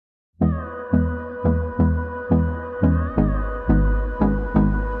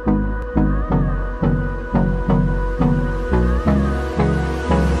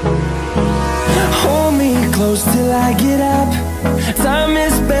close till I get up. Time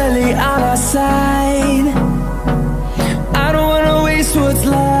is barely on our side. I don't wanna waste what's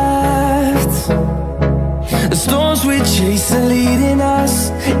left. The storms we chase are leading us,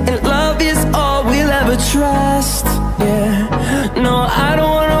 and love is all we'll ever trust. Yeah, no, I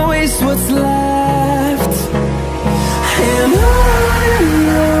don't wanna waste what's left. And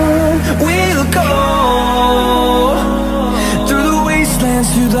on we'll go, through the wastelands,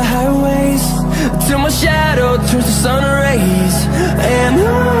 through the highways, till my shadow turns to sun rays. And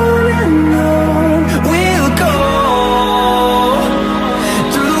on we'll go,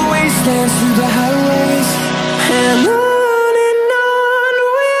 through the wastelands, through the highways, and on we'll go.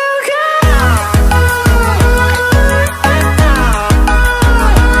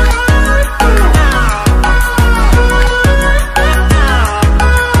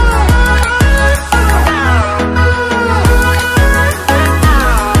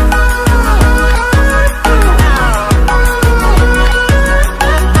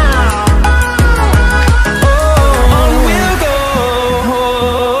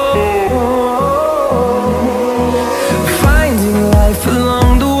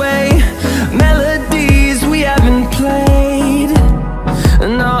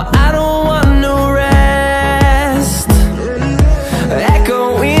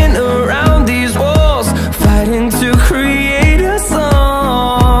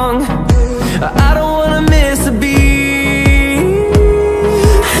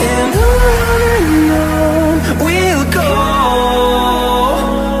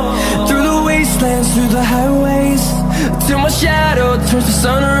 Through the highways, till my shadow turns to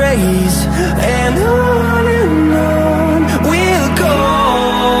sun rays. And on we'll go,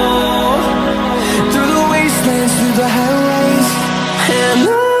 through the wastelands, through the highways, and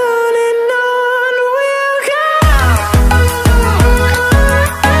on we'll go.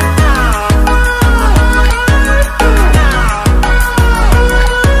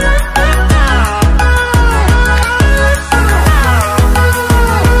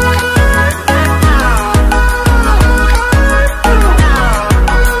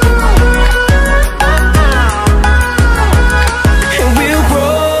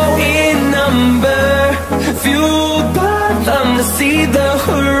 See the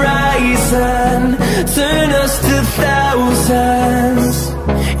horizon, turn us to thousands,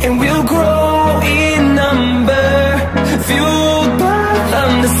 and we'll grow in number, fueled by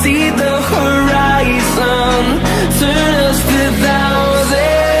them to see the horizon, turn us to thousands.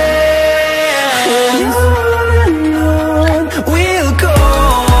 And on we'll go,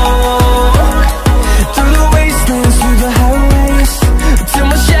 through the wastelands, through the highways, till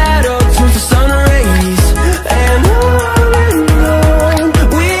my shadow turns to sun rays. And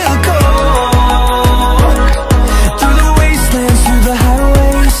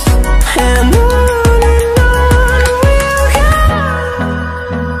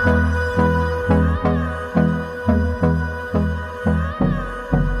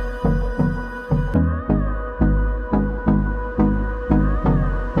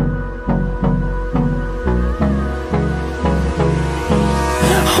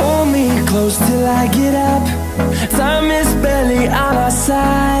close till I get up. Time is barely on our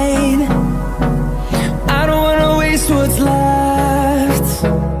side. I don't wanna waste what's left.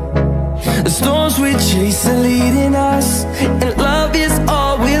 The storms we chase are leading us, and love is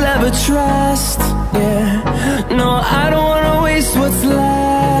all we'll ever trust. Yeah, no, I don't wanna waste what's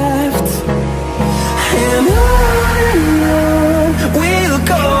left. And on we'll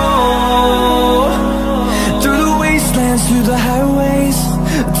go, through the wastelands, through the highways,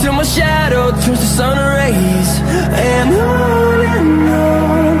 till my shadow turns to sun rays. And on